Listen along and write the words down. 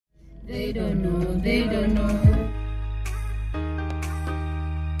They don't know, they don't know.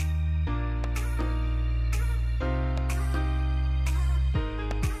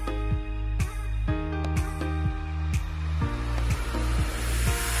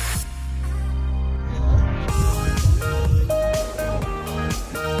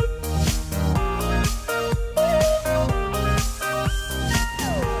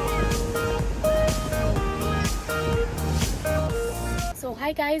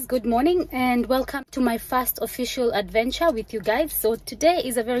 Hi guys, good morning and welcome to my first official adventure with you guys. So today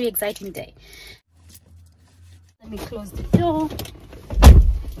is a very exciting day. Let me close the door.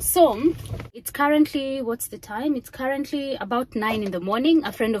 So it's currently, what's the time? It's currently about 9 in the morning.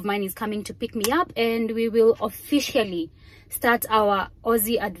 A friend of mine is coming to pick me up and we will officially start our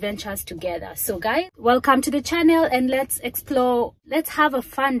Aussie adventures together. So guys, welcome to the channel and let's explore. Let's have a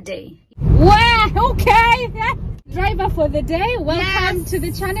fun day. Wow, okay. Driver for the day, welcome to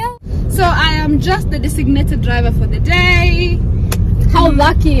the channel. So I am just the designated driver for the day. How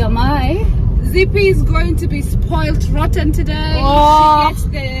lucky am I? Zippy is going to be spoiled rotten today. Oh, she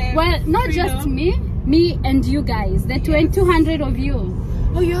gets the well, not just me and you guys, the 200 of you.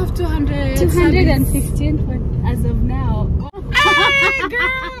 Oh, you have 200. 215 as of now. Hey,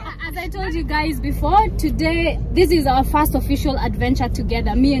 girl! As I told you guys before, today this is our first official adventure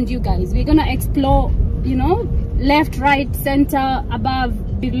together, me and you guys. We're gonna explore, you know, left, right, center,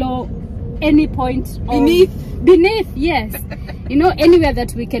 above, below, any point beneath, yes. You know, anywhere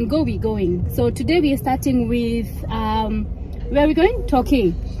that we can go, we're going. So today we are starting with where are we going?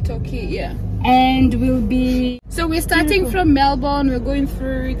 Torquay, yeah. And we'll be, so we're starting from Melbourne. We're going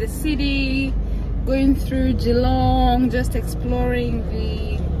through the city, going through Geelong, just exploring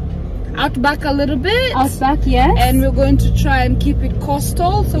the outback a little bit. Outback, yes. And we're going to try and keep it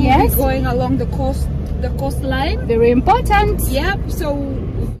coastal, so yes, we'll be going along the coastline. Very important. Yep. So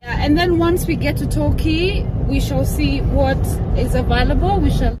and then once we get to Torquay, we shall see what is available.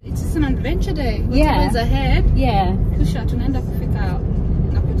 It's just an adventure day. Whatever is ahead. Yeah. Kusha tunaenda kufika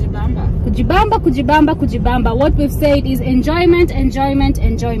na kujibamba. What we've said is enjoyment.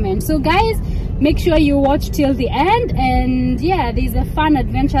 So guys, make sure you watch till the end, and yeah, there's a fun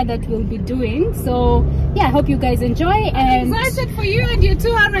adventure that we'll be doing. So yeah, I hope you guys enjoy. And I'm excited for you and your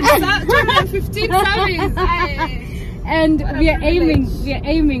 215 subs. And we are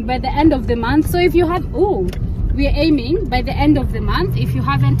aiming by the end of the month. So if you have we are aiming by the end of the month. If you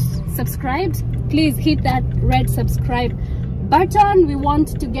haven't subscribed, please hit that red subscribe button. We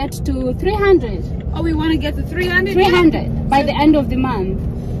want to get to 300. Oh, we want to get to 300 by the end of the month.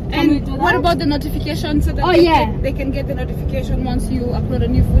 And what about the notification, so that they can get the notification once you upload a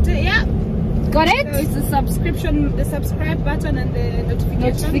new footage? Yeah, got it. So it's the subscribe button and the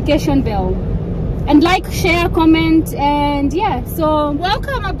notification bell, and like, share, comment, and yeah. So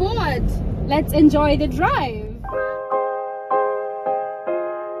welcome aboard. Let's enjoy the drive.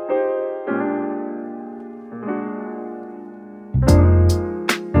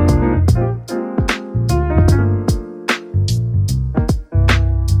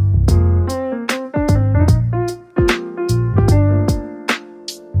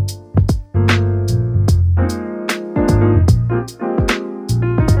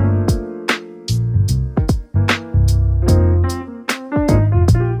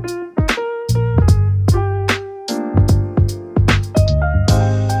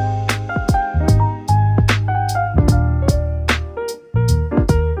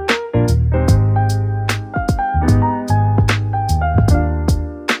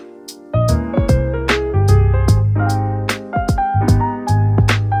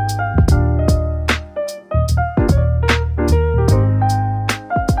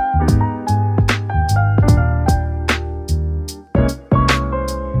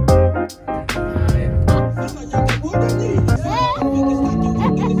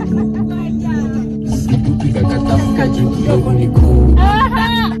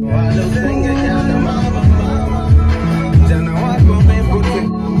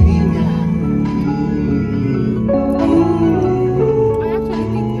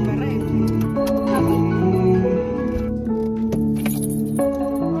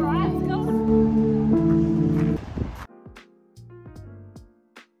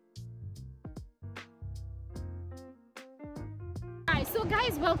 So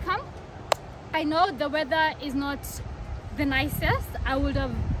guys, welcome. I know the weather is not the nicest. I would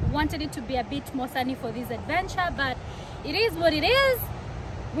have wanted it to be a bit more sunny for this adventure, but it is what it is.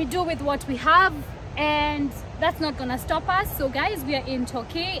 We do with what we have, and that's not gonna stop us. So guys, we are in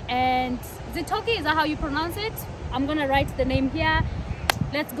Torquay, and is it Torquay? Is that how you pronounce it? I'm gonna write the name here.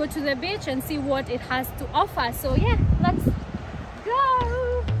 Let's go to the beach and see what it has to offer. So yeah, let's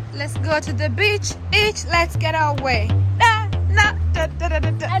go. Let's go to the beach. Each, let's get away. And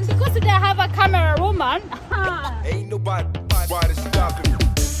because today I have a camera woman, ain't nobody stopping me.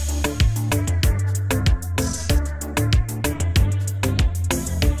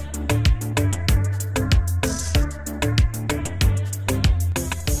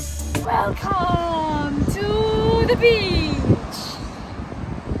 welcome to the beach.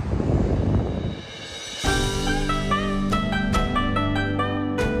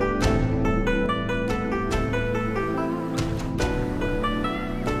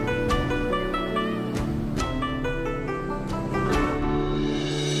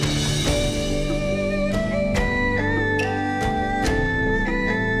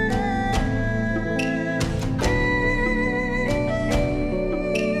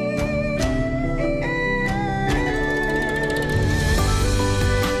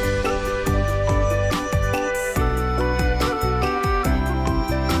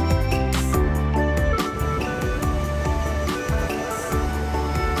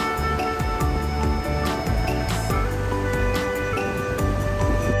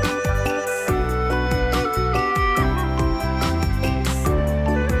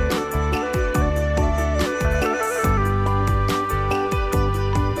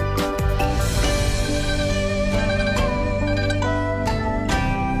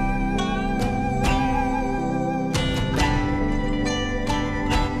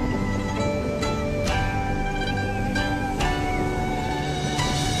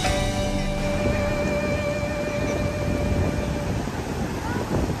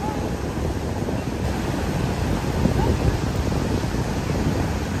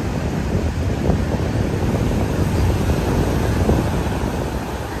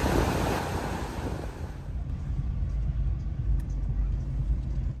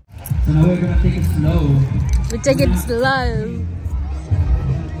 So now we're gonna take it slow. We take it slow.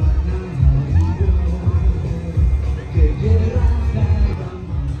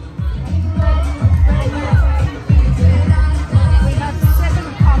 We have 7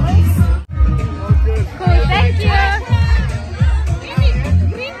 colors. Cool, thank you.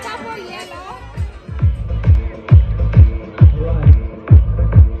 Green, purple, yellow. Alright.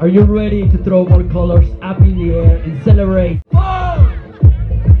 Are you ready to throw more colors up in the air and celebrate? 4,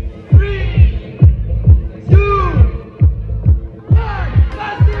 3, 2, 1,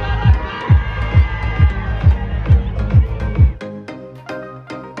 let's do it!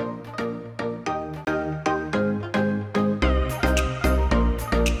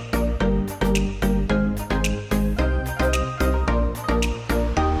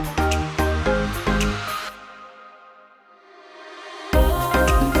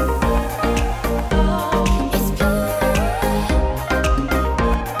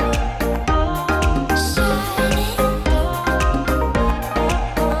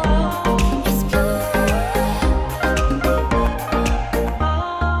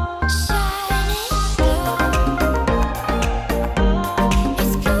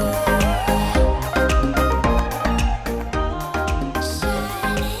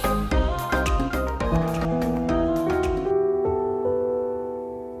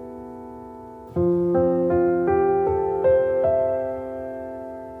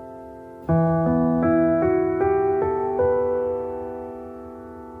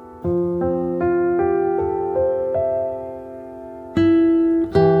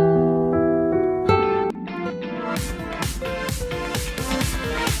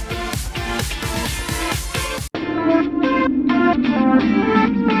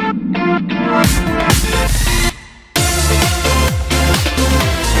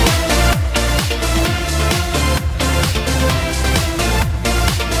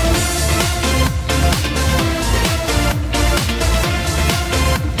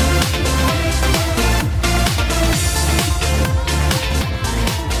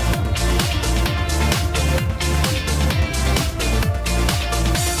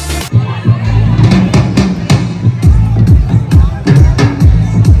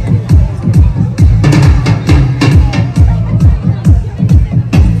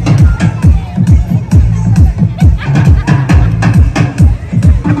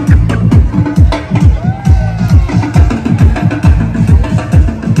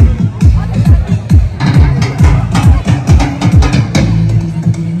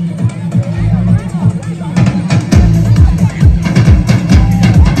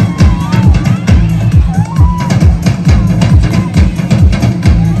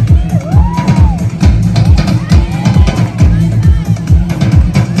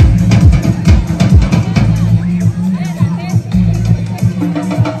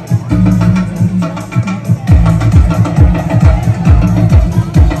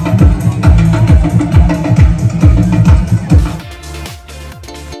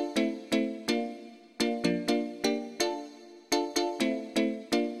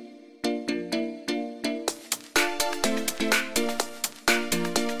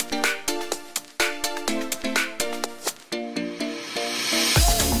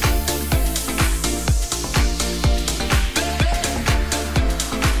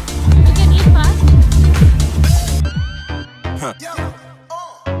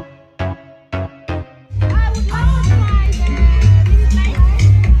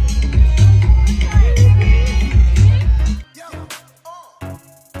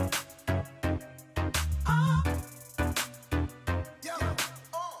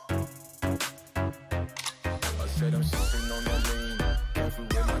 said I'm sipping on that lean, careful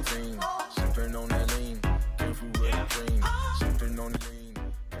with my team. Sipping on that lean, careful with the dream. Sipping on the lean,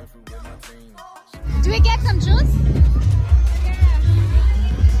 careful with my team. Do we get some juice?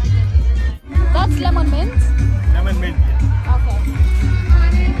 That's lemon mint? Lemon mint. Okay.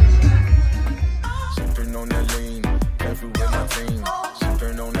 Sipping on that lean, careful with my team.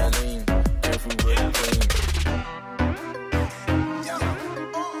 Sipping on that lean, careful with the dream.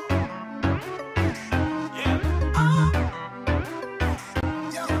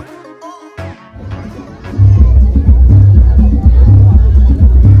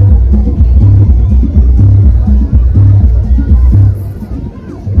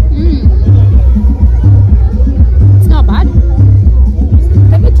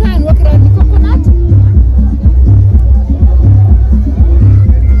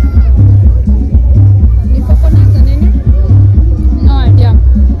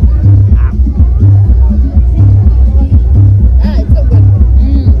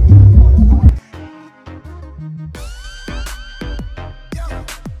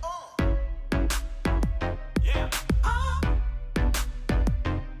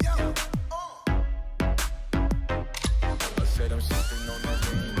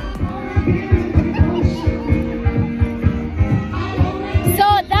 So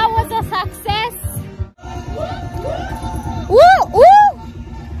that was a success. Woo! Woo!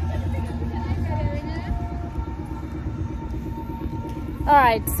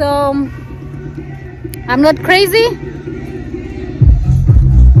 Alright, so I'm not crazy.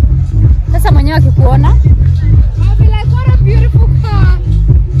 Sasa mwenyewe akikuona I'll be like, what a beautiful car.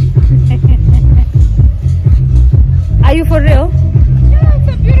 Are you for real? Yeah, it's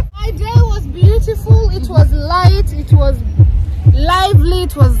a beautiful. My day was beautiful. It was light. It was lively.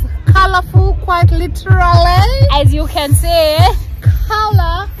 It was colorful, quite literally. As you can see.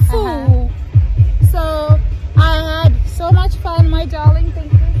 Colorful. So I had so much fun, my darling.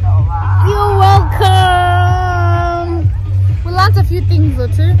 Thank you so much. You're welcome. We learned a few things or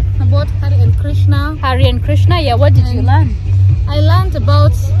two about Hare and Krishna. Hare and Krishna, yeah, what did you learn? I learned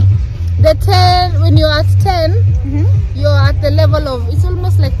about the 10. When you're at 10, you're at the level of, it's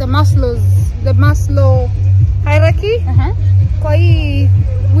almost like the Maslow hierarchy. Kwa hii,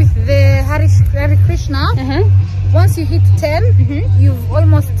 with the Hare Krishna, once you hit 10, you've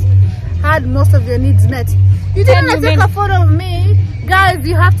almost had most of your needs met. You didn't take a photo of me. Guys,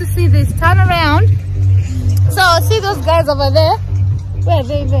 you have to see this. Turn around. So see those guys over there? Where are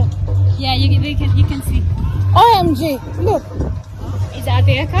they there? Yeah, you can see. OMG, look. Is that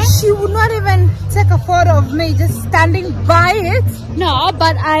their car? She would not even take a photo of me just standing by it. No,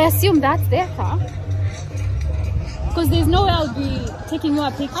 but I assume that's their car. Because there's no way I'll be taking you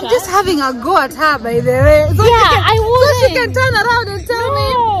a picture. I'm just having a go at her, by the way. So I wouldn't. So she can turn around and tell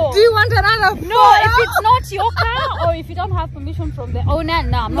me, do you want another photo? No, if it's not your car or if you don't have permission from the owner,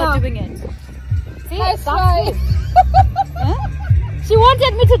 no, I'm not doing it. See, That's that's right. it. Huh? She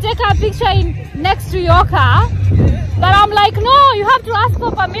wanted me to take her picture next to your car, but I'm like, no, you have to ask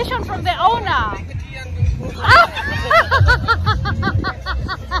for permission from the owner.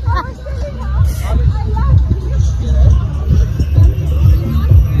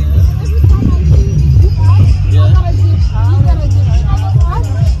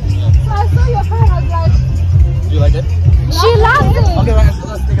 Do you like it? She loves it. Okay,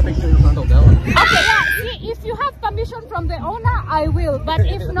 let's take a picture in front of that one. Okay, yeah. See, if you have permission from the owner, I will. But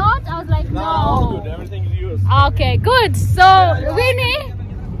if not, I was like, no. Good, everything is yours. Okay, good. So, Winnie.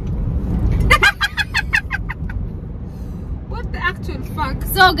 What the actual fuck?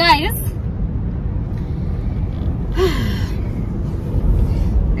 So, guys.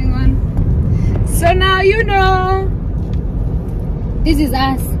 Hang on. So now you know. This is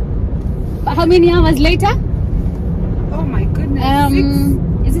us. But how many hours later? Oh my goodness.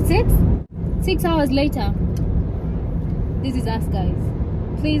 Is it 6? 6 hours later. This is us, guys.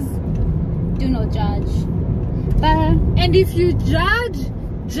 Please do not judge. But And if you judge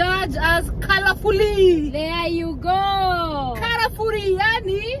us colorfully. there you go. Colorfully,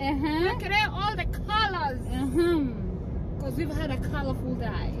 yani. Uh-huh. Look at all the colors. Because we've had a colorful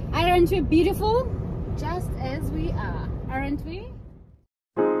day. Aren't we beautiful? Just as we are. Aren't we?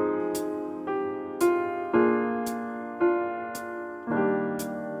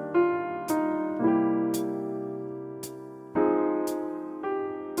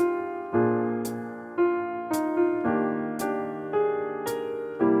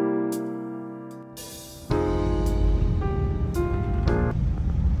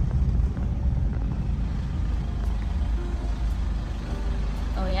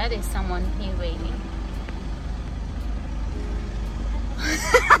 Oh yeah, there's someone here waiting.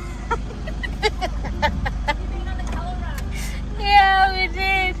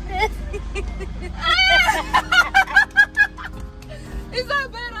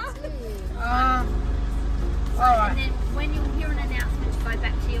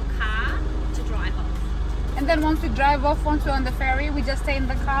 And then once we drive off, once we're on the ferry, we just stay in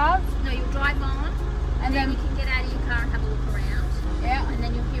the car. No, you'll drive on, And then you can get out of your car and have a look around. yeah. And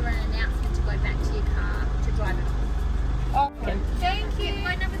then you'll hear an announcement to go back to your car to drive it off. Okay. Thank you.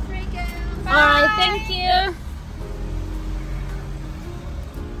 Flight number 3, girls. Bye. Thank you.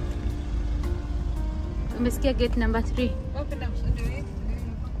 Umesikia gate number 3. Open up, so do it.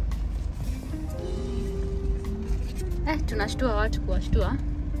 Tunashtua watu kuwashtua.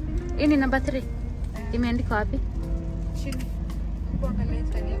 Hii ni number 3. Imeandikwa wapi? Chini. Kuangalia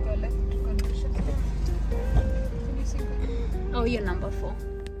tani yako left conditions. Oh, you're number 4.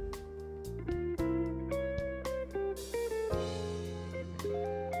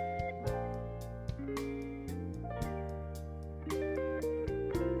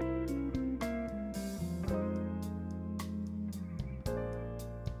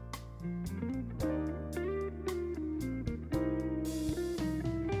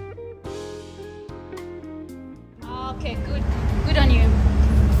 Okay, good. Good on you.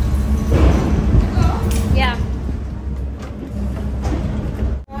 Yeah.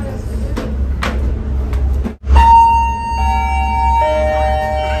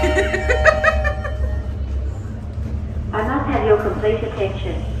 I must have your complete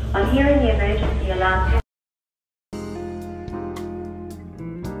attention. I'm hearing the emergency alarm.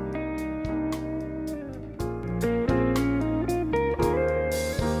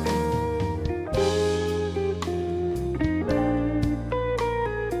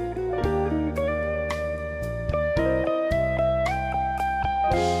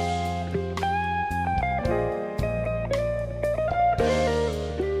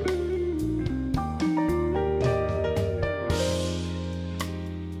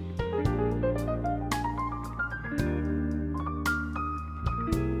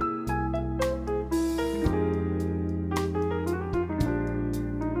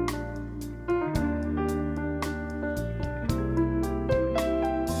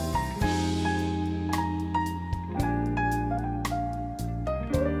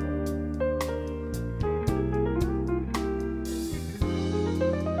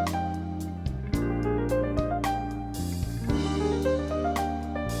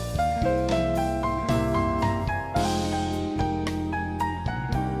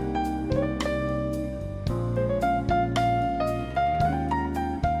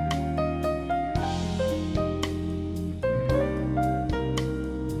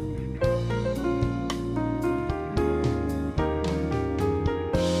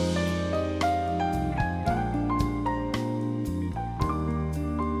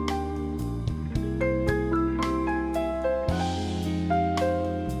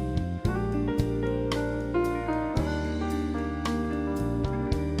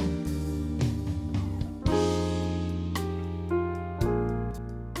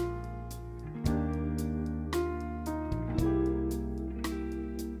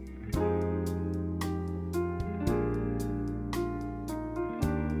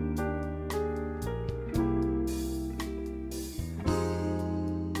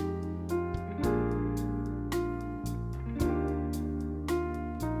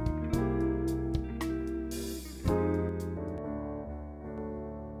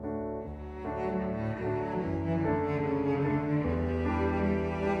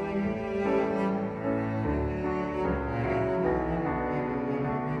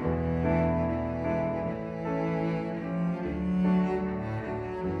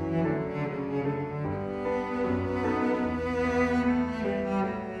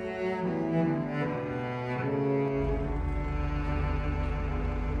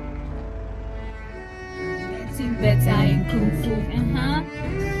 Better in Kung Fu.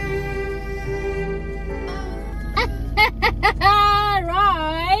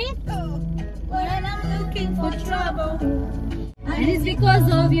 Right? When I'm looking for trouble, and it's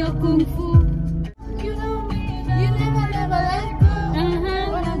because of your Kung Fu. You know me, you never let go.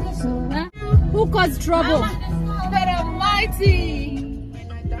 Who caused trouble? God Almighty.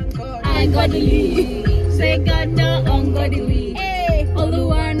 I got the lead. Say God no ungodly. Hey, all the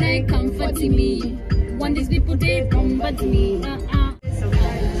one I comforting me. When these people they comfort me. A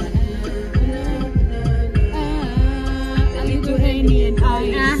little rainy and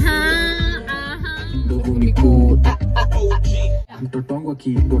mtotongo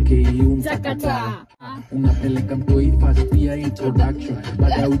kiumtakata unapeleka mtoi fast pia introduction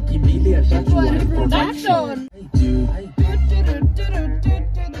baada wiki mbili ashajua production.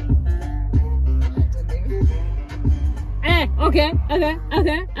 Okay,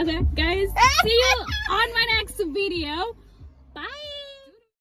 guys. See you on my next video.